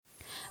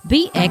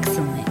Be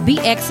excellent. Be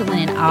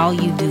excellent in all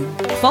you do.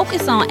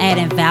 Focus on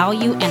adding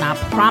value, and I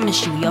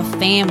promise you, your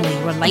family,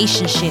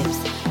 relationships,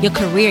 your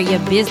career, your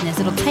business,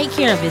 it'll take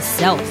care of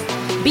itself.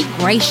 Be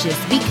gracious.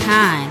 Be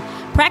kind.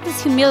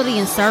 Practice humility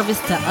and service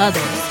to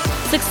others.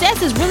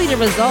 Success is really the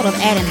result of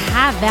adding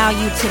high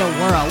value to the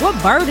world.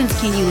 What burdens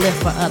can you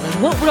lift for others?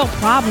 What real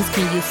problems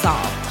can you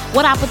solve?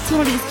 What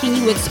opportunities can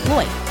you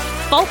exploit?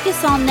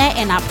 Focus on that,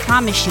 and I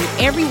promise you,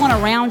 everyone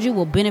around you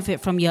will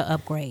benefit from your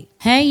upgrade.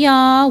 Hey,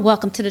 y'all.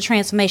 Welcome to the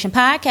Transformation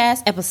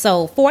Podcast,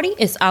 episode 40.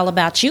 It's all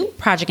about you,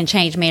 Project and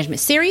Change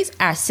Management Series,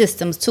 our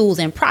systems, tools,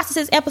 and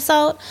processes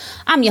episode.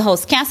 I'm your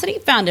host, Cassidy,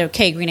 founder of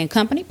K Green &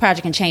 Company,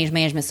 Project and Change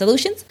Management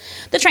Solutions.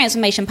 The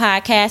Transformation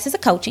Podcast is a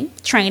coaching,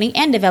 training,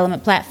 and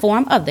development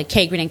platform of the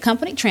K Green &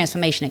 Company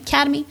Transformation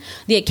Academy.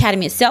 The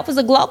Academy itself is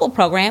a global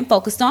program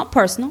focused on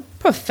personal,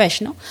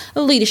 professional,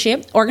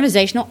 leadership,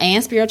 organizational,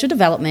 and spiritual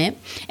development.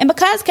 And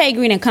because K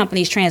Green &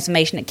 Company's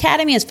Transformation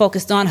Academy is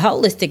focused on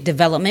holistic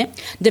development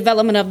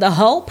of the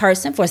whole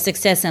person for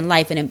success in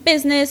life and in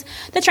business,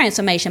 the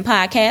Transformation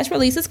Podcast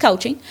releases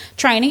coaching,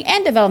 training,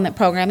 and development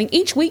programming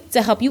each week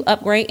to help you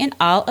upgrade in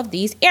all of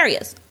these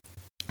areas.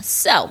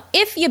 So,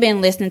 if you've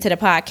been listening to the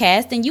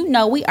podcast, then you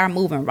know we are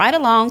moving right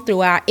along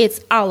through our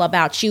It's All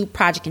About You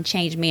Project and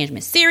Change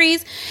Management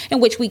series, in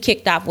which we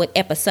kicked off with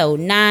episode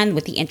 9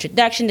 with the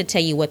introduction to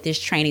tell you what this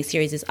training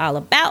series is all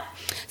about.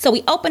 So,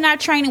 we open our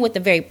training with a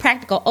very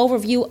practical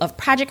overview of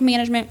project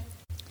management,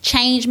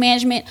 change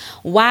management,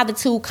 why the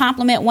two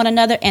complement one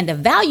another, and the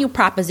value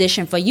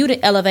proposition for you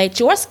to elevate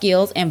your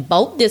skills in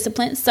both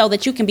disciplines so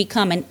that you can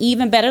become an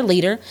even better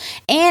leader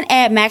and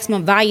add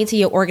maximum value to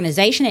your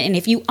organization. And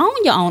if you own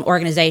your own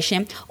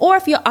organization, or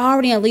if you're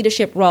already in a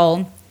leadership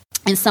role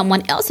in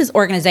someone else's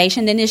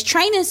organization, then this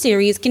training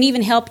series can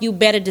even help you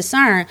better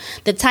discern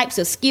the types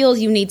of skills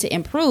you need to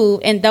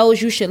improve and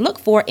those you should look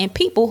for in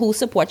people who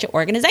support your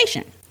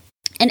organization.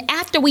 And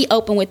after we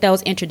open with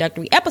those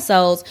introductory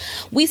episodes,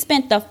 we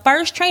spent the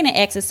first training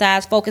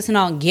exercise focusing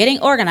on getting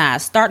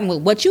organized, starting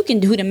with what you can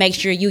do to make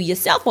sure you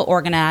yourself are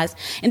organized.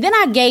 And then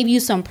I gave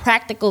you some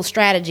practical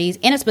strategies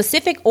in a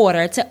specific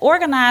order to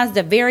organize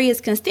the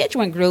various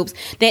constituent groups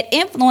that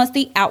influence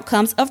the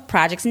outcomes of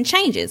projects and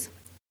changes.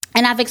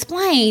 And I've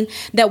explained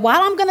that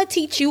while I'm going to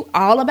teach you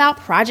all about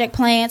project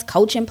plans,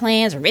 coaching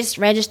plans, risk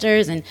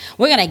registers, and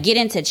we're going to get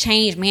into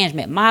change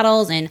management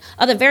models and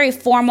other very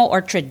formal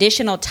or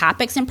traditional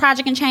topics in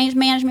project and change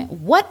management,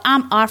 what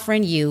I'm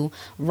offering you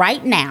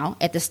right now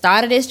at the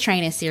start of this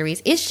training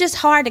series, it's just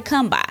hard to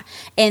come by.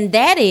 And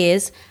that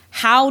is,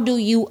 how do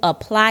you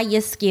apply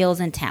your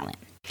skills and talent?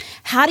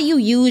 How do you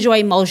use your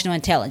emotional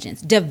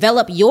intelligence?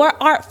 Develop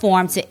your art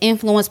form to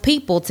influence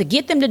people, to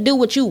get them to do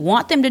what you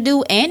want them to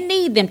do and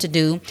need them to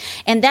do.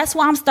 And that's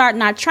why I'm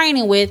starting our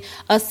training with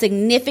a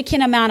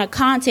significant amount of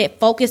content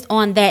focused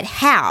on that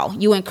how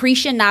you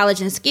increase your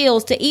knowledge and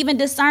skills to even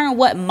discern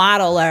what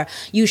modeler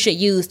you should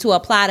use to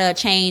apply to a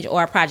change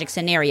or a project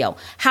scenario.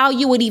 How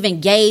you would even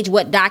gauge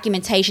what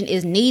documentation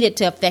is needed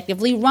to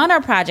effectively run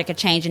a project or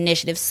change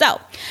initiative. So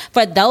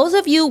for those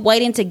of you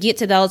waiting to get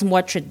to those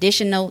more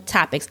traditional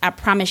topics, I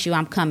promise you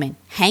I'm coming.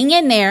 Hang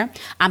in there.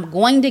 I'm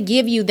going to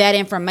give you that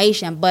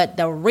information, but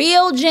the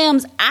real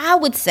gems, I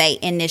would say,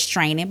 in this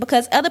training,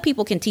 because other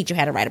people can teach you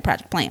how to write a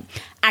project plan.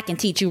 I can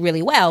teach you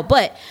really well,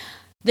 but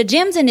the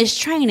gems in this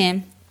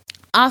training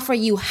offer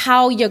you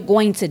how you're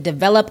going to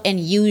develop and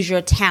use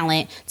your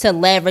talent to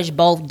leverage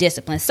both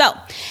disciplines. So,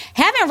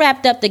 having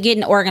wrapped up the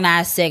Getting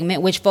Organized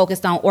segment, which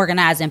focused on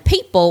organizing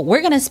people,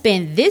 we're going to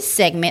spend this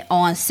segment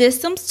on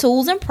systems,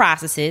 tools, and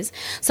processes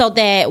so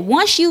that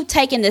once you've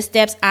taken the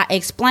steps I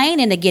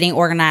explained in the Getting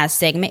Organized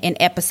segment in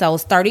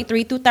episodes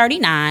 33 through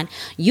 39,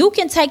 you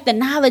can take the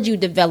knowledge you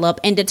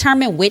develop and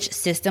determine which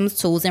systems,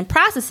 tools, and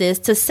processes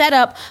to set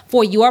up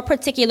for your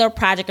particular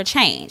project or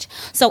change.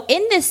 So,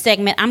 in this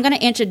segment, I'm going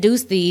to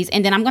introduce these,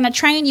 and then I'm going to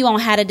train you on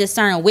how to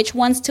discern which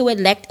ones to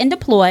elect and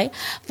deploy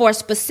for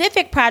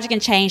specific project and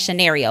change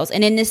scenarios.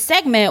 And in this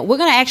segment, we're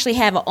going to actually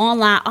have an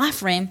online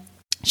offering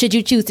should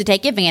you choose to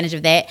take advantage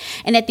of that.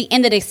 And at the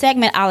end of the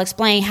segment, I'll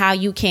explain how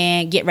you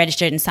can get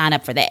registered and sign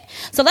up for that.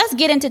 So let's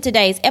get into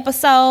today's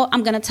episode.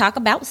 I'm going to talk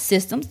about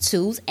systems,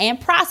 tools, and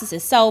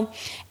processes. So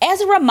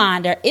as a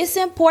reminder, it's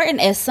important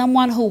as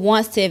someone who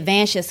wants to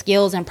advance your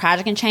skills in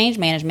project and change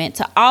management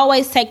to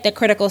always take the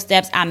critical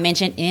steps I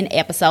mentioned in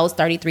episodes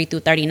 33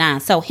 through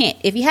 39. So hint,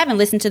 if you haven't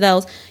listened to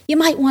those, you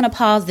might want to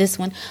pause this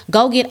one.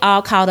 Go get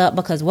all caught up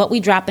because what we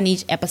drop in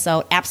each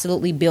episode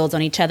absolutely builds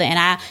on each other. And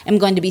I am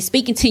going to be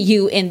speaking to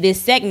you in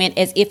this segment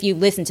as if you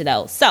listen to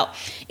those. So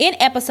in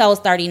episodes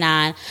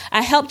 39,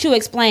 I helped you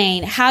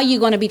explain how you're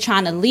going to be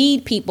trying to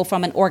lead people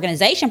from an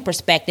organization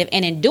perspective.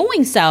 And in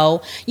doing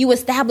so, you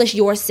establish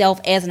yourself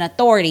as an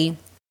authority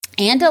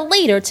and a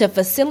leader to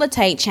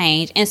facilitate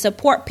change and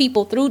support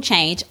people through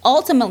change,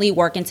 ultimately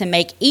working to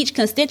make each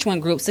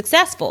constituent group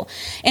successful.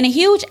 And a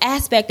huge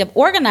aspect of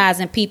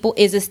organizing people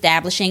is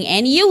establishing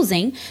and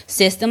using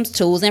systems,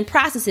 tools, and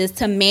processes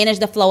to manage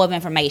the flow of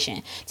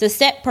information, to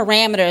set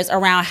parameters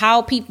around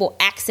how people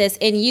access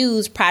and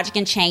use project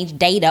and change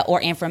data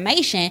or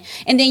information,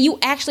 and then you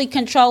actually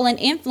control and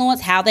influence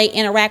how they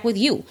interact with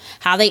you,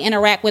 how they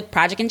interact with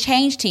project and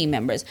change team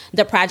members,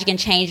 the project and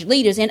change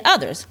leaders, and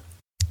others.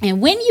 And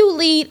when you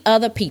lead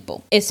other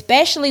people,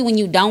 especially when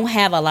you don't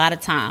have a lot of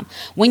time,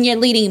 when you're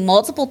leading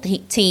multiple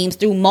teams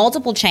through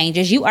multiple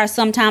changes, you are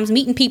sometimes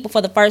meeting people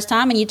for the first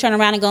time and you turn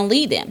around and going to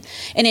lead them.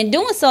 And in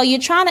doing so, you're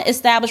trying to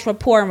establish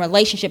rapport and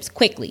relationships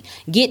quickly.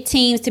 Get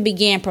teams to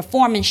begin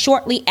performing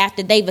shortly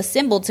after they've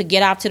assembled to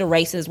get off to the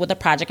races with a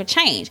project of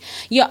change.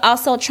 You're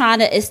also trying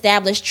to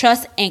establish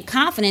trust and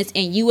confidence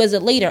in you as a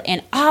leader.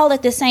 And all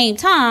at the same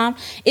time,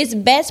 it's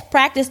best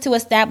practice to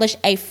establish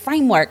a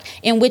framework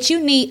in which you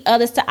need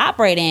others to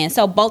operate in.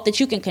 So both that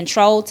you can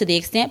control to the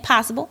extent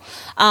possible,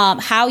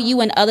 how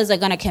you and others are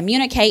going to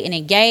communicate and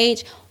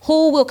engage,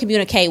 who will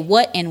communicate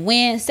what and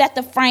when, set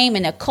the frame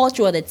and the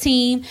culture of the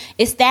team,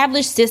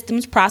 establish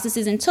systems,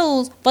 processes, and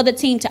tools for the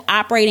team to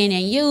operate in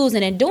and use.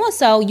 And in doing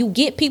so, you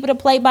get people to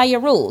play by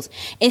your rules,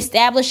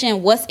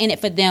 establishing what's in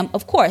it for them,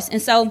 of course.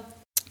 And so,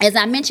 as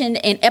I mentioned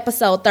in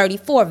episode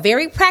 34,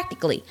 very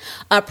practically,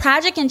 a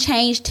project and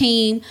change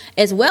team,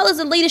 as well as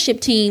a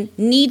leadership team,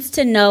 needs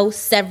to know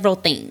several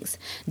things.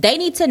 They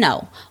need to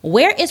know,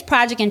 where is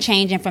project and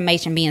change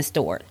information being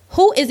stored?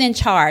 Who is in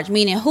charge,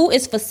 meaning who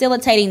is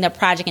facilitating the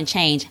project and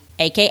change,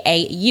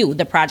 aka you,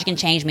 the project and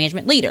change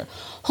management leader?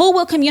 Who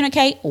will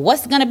communicate?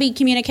 What's going to be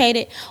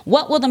communicated?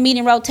 What will the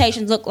meeting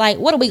rotations look like?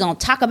 What are we going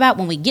to talk about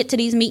when we get to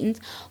these meetings?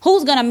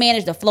 Who's going to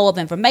manage the flow of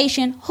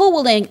information? Who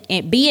will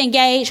be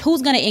engaged?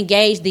 Who's going to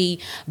engage the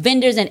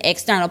vendors and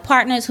external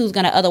partners? Who's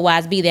going to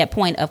otherwise be that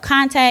point of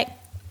contact?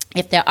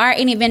 If there are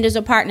any vendors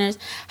or partners,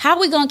 how are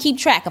we going to keep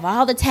track of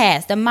all the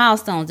tasks, the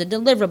milestones, the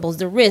deliverables,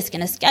 the risk,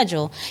 and the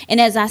schedule? And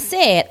as I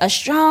said, a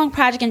strong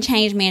project and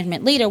change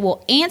management leader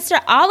will answer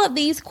all of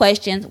these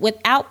questions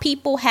without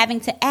people having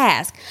to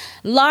ask,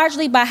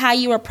 largely by how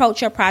you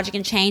approach your project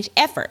and change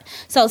effort.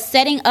 So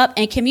setting up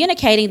and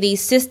communicating these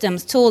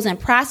systems, tools, and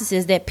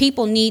processes that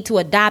people need to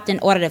adopt in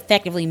order to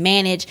effectively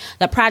manage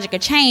the project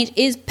of change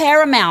is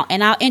paramount.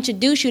 And I'll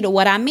introduce you to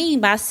what I mean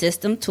by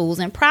system, tools,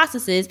 and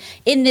processes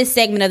in this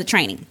segment of the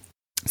training.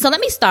 So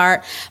let me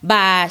start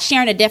by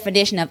sharing a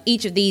definition of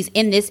each of these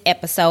in this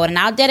episode, and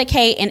I'll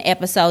dedicate an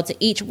episode to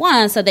each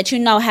one so that you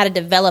know how to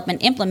develop and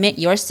implement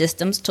your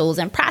systems, tools,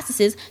 and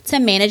processes to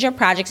manage your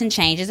projects and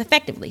changes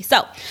effectively.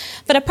 So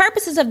for the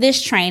purposes of this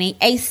training,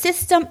 a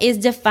system is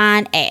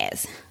defined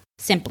as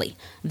simply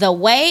the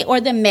way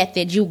or the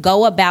method you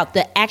go about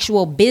the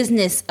actual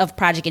business of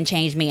project and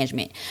change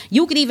management.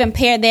 You could even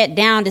pare that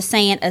down to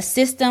saying a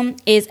system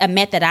is a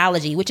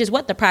methodology, which is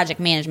what the Project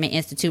Management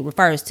Institute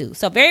refers to.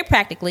 So very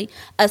practically,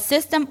 a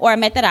system or a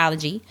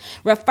methodology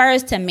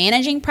refers to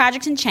managing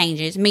projects and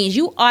changes, means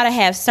you ought to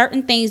have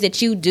certain things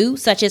that you do,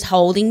 such as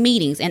holding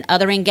meetings and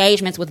other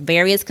engagements with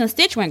various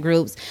constituent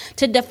groups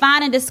to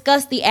define and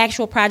discuss the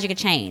actual project of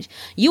change.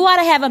 You ought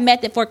to have a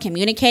method for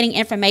communicating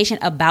information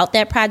about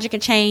that project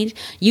of change.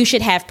 You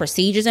should have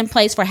procedures in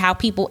place for how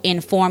people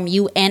inform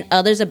you and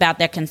others about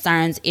their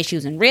concerns,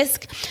 issues, and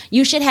risk.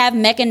 You should have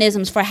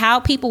mechanisms for how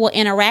people will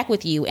interact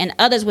with you and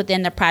others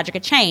within the project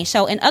of change.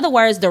 So in other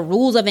words, the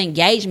rules of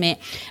engagement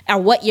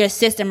are what your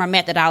system or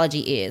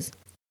methodology is.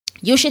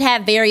 You should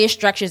have various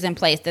structures in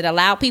place that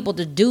allow people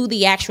to do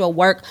the actual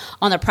work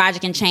on the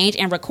project and change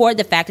and record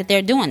the fact that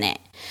they're doing that.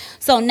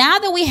 So now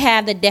that we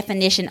have the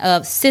definition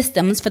of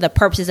systems for the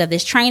purposes of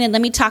this training,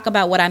 let me talk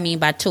about what I mean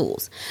by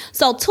tools.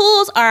 So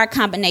tools are a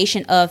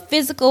combination of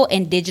physical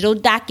and digital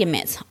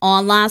documents,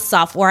 online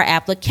software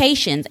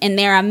applications, and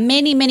there are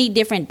many, many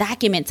different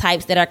document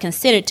types that are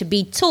considered to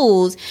be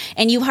tools.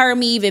 And you've heard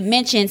me even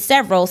mention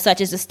several, such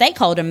as the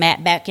stakeholder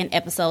map back in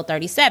episode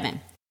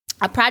 37.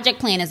 A project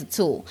plan is a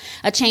tool.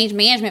 A change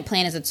management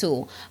plan is a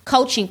tool.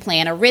 Coaching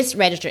plan, a risk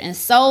register, and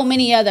so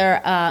many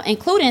other,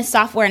 including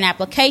software and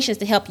applications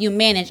to help you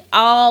manage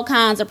all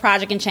kinds of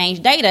project and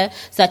change data,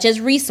 such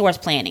as resource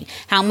planning,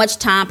 how much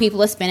time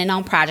people are spending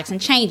on projects and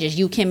changes.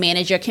 You can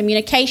manage your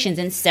communications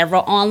in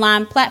several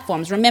online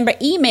platforms. Remember,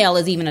 email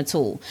is even a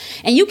tool.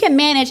 And you can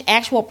manage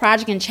actual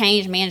project and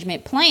change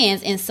management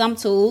plans in some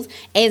tools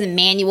as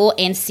manual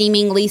and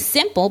seemingly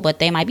simple, but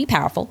they might be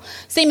powerful,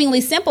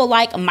 seemingly simple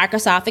like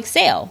Microsoft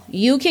Excel.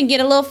 You can get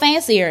a little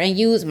fancier and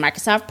use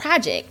Microsoft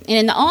Project. And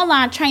in the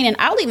online training,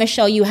 I'll even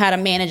show you how to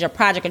manage a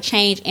project or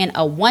change in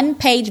a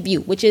one-page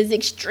view, which is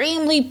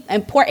extremely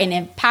important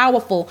and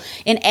powerful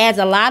and adds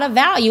a lot of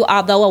value,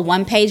 although a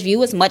one-page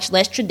view is much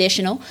less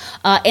traditional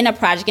in a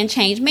project and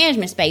change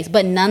management space,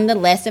 but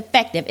nonetheless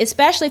effective,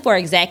 especially for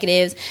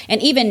executives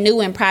and even new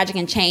in project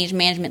and change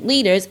management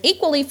leaders,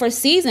 equally for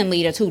seasoned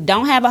leaders who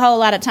don't have a whole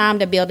lot of time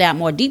to build out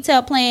more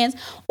detailed plans,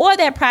 or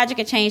that project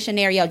or change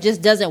scenario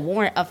just doesn't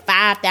warrant a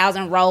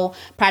 5,000 row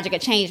project or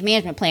change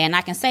management plan. I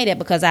can say that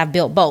because I've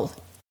built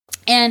both.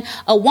 And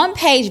a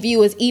one-page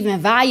view is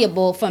even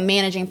valuable for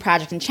managing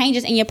projects and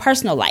changes in your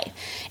personal life.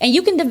 And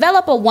you can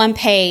develop a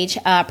one-page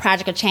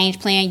project or change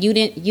plan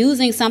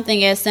using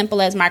something as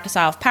simple as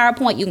Microsoft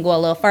PowerPoint. You can go a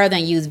little further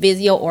and use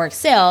Visio or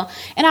Excel.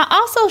 And I'll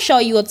also show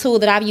you a tool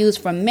that I've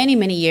used for many,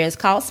 many years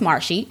called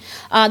Smartsheet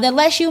that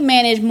lets you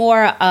manage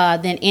more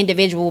than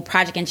individual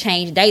project and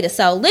change data.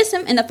 So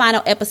listen in the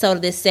final episode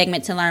of this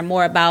segment to learn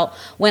more about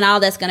when all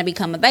that's going to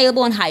become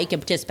available and how you can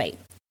participate.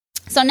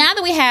 So now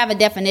that we have a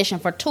definition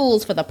for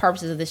tools for the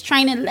purposes of this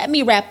training, let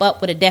me wrap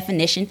up with a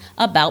definition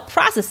about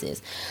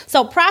processes.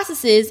 So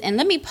processes, and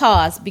let me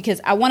pause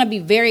because I want to be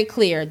very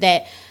clear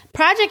that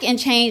project and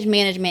change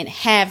management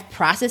have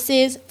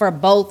processes for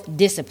both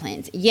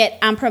disciplines. Yet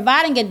I'm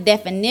providing a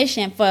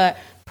definition for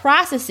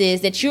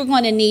processes that you're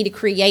going to need to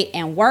create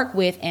and work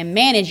with and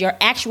manage your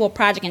actual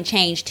project and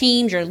change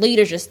teams, your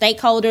leaders, your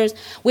stakeholders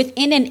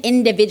within an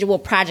individual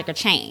project or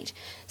change.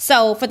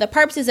 So for the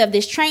purposes of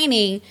this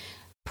training,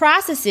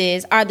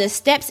 processes are the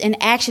steps and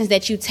actions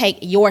that you take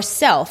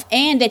yourself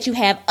and that you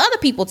have other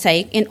people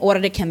take in order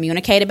to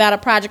communicate about a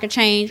project or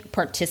change,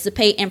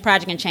 participate in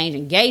project and change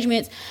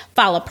engagements,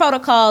 follow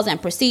protocols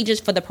and procedures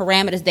for the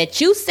parameters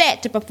that you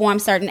set to perform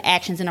certain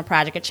actions in a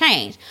project or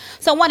change.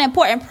 So one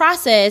important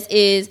process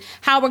is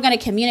how we're going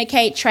to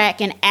communicate, track,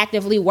 and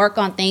actively work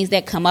on things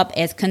that come up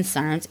as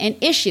concerns and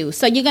issues.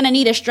 So you're going to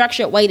need a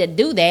structured way to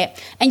do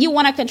that. And you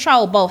want to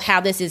control both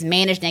how this is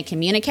managed and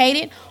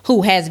communicated,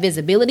 who has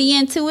visibility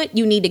into it.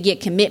 You need to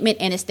get commitment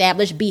and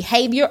establish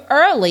behavior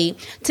early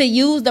to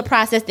use the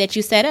process that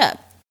you set up.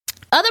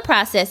 Other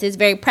processes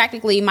very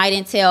practically might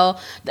entail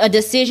a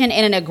decision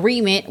and an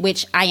agreement,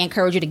 which I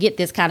encourage you to get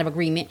this kind of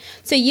agreement,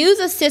 to use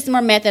a system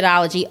or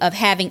methodology of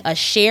having a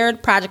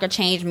shared project or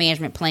change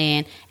management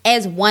plan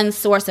as one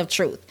source of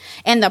truth.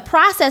 And the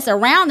process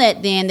around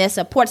that then that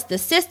supports the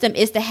system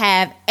is to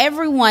have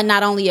everyone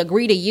not only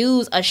agree to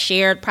use a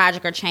shared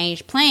project or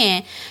change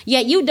plan,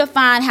 yet you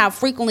define how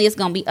frequently it's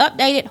going to be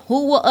updated,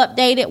 who will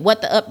update it,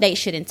 what the update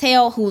should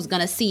entail, who's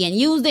going to see and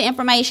use the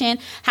information,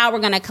 how we're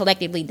going to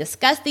collectively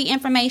discuss the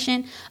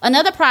information.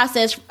 Another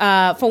process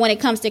for when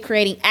it comes to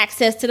creating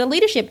access to the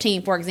leadership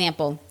team, for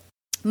example,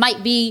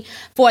 might be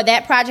for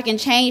that project and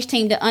change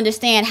team to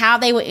understand how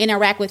they will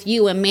interact with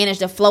you and manage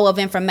the flow of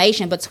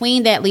information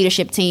between that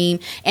leadership team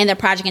and the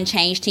project and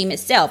change team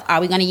itself. Are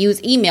we going to use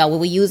email? Will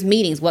we use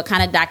meetings? What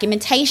kind of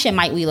documentation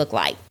might we look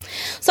like?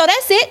 So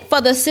that's it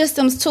for the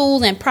systems,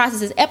 tools, and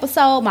processes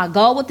episode. My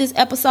goal with this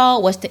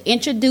episode was to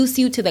introduce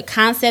you to the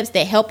concepts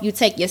that help you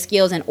take your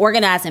skills in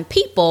organizing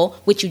people,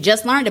 which you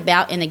just learned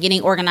about in the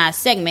Getting Organized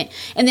segment,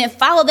 and then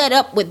follow that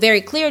up with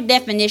very clear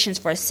definitions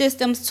for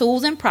systems,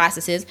 tools, and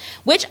processes,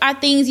 which are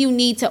things you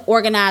need to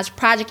organize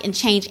project and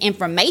change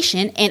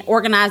information and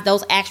organize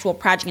those actual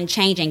project and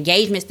change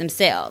engagements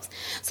themselves.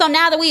 So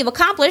now that we've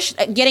accomplished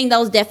getting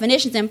those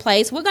definitions in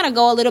place, we're going to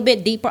go a little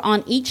bit deeper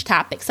on each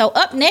topic. So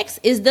up next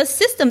is the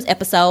systems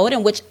episode,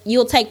 in which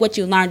you'll take what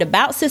you learned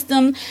about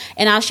systems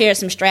and I'll share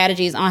some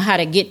strategies on how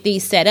to get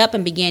these set up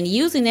and begin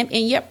using them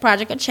in your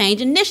project or change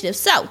initiative.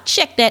 So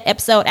check that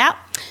episode out.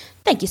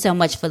 Thank you so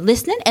much for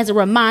listening. As a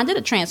reminder,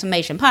 the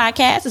Transformation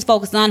Podcast is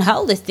focused on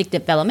holistic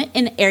development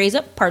in the areas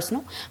of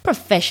personal,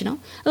 professional,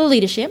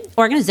 leadership,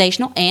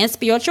 organizational, and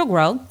spiritual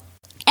growth.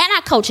 And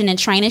our coaching and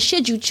training,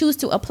 should you choose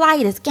to apply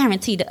it, is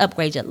guaranteed to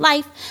upgrade your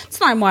life.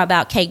 To learn more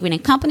about K Green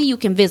 & Company, you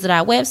can visit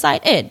our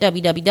website at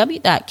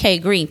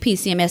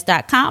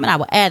www.kgreenpcms.com, and I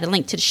will add the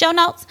link to the show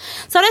notes.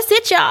 So that's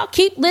it, y'all.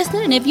 Keep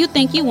listening, and if you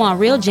think you want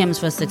real gems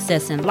for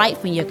success in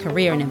life, in your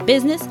career, and in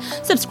business,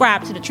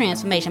 subscribe to the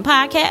Transformation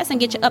Podcast and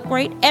get your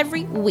upgrade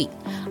every week.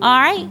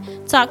 All right,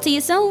 talk to you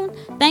soon.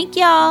 Thank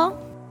y'all.